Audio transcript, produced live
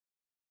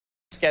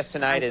guest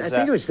tonight is... I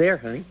think it was there,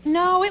 honey.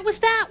 No, it was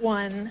that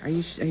one. Are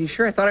you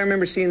sure? I thought I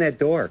remember seeing that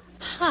door.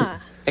 Huh.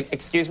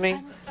 Excuse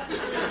me?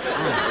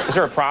 Is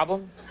there a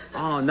problem?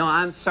 Oh, no,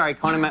 I'm sorry,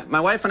 Conan.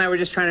 My wife and I were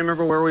just trying to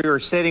remember where we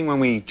were sitting when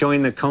we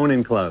joined the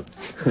Conan Club.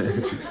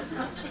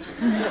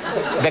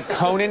 The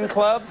Conan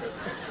Club?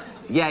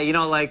 Yeah, you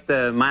know, like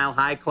the Mile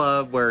High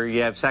Club where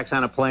you have sex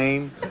on a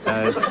plane.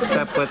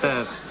 Except with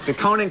the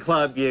Conan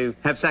Club, you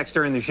have sex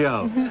during the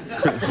show.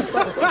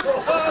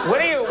 What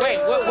are you... Wait,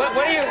 what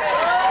are you...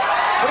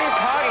 What are you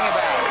talking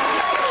about?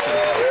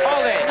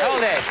 Hold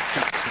it.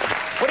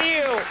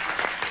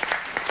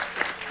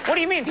 What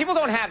do you mean? People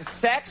don't have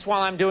sex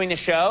while I'm doing the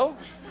show?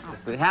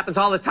 It happens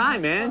all the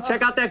time, man.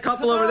 Check out that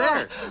couple over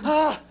there.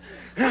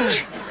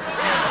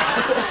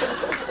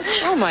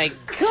 Oh, my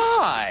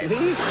God.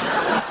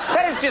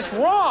 That is just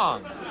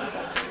wrong.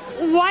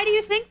 Why do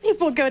you think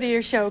people go to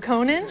your show,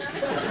 Conan?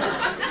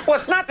 Well,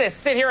 it's not to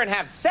sit here and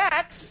have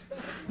sex.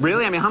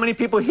 Really? I mean, how many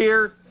people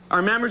here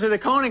are members of the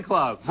Conan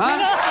Club,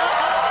 huh?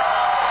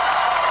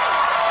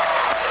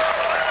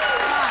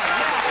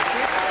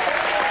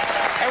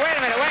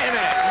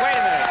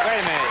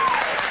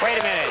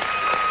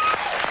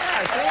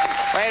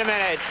 Wait a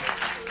minute.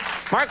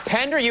 Mark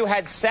Pender, you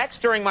had sex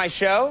during my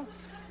show?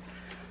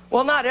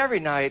 Well, not every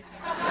night.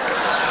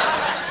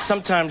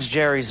 Sometimes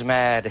Jerry's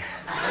mad.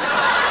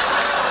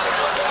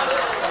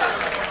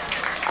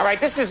 All right,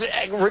 this is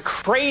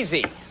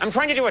crazy. I'm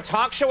trying to do a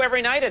talk show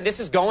every night, and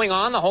this is going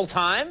on the whole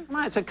time? Come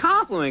on, it's a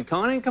compliment,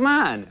 Conan. Come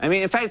on. I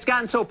mean, in fact, it's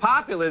gotten so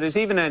popular, there's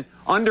even an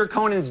Under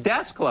Conan's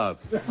Desk Club.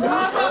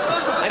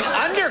 An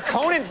Under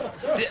Conan's...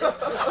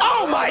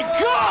 Oh, my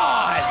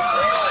God!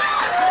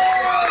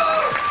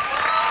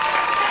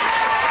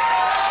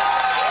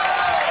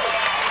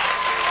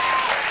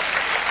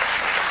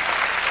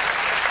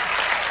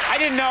 I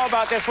didn't know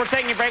about this. We're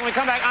taking a break. When we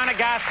come back, Anna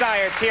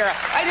Gasteyer here.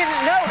 I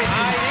didn't know. I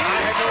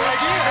had no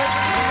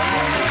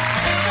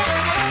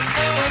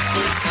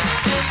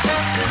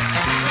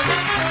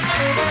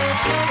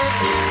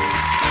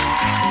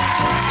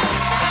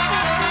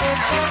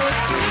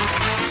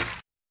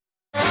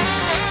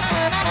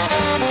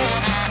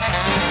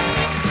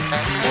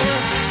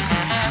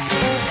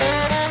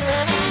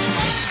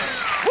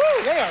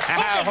Woo! They are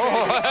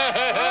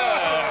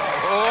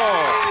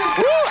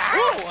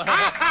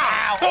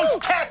Those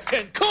cats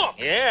can cook!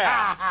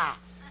 Yeah.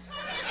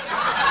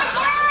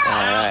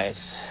 All right.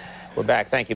 We're back. Thank you.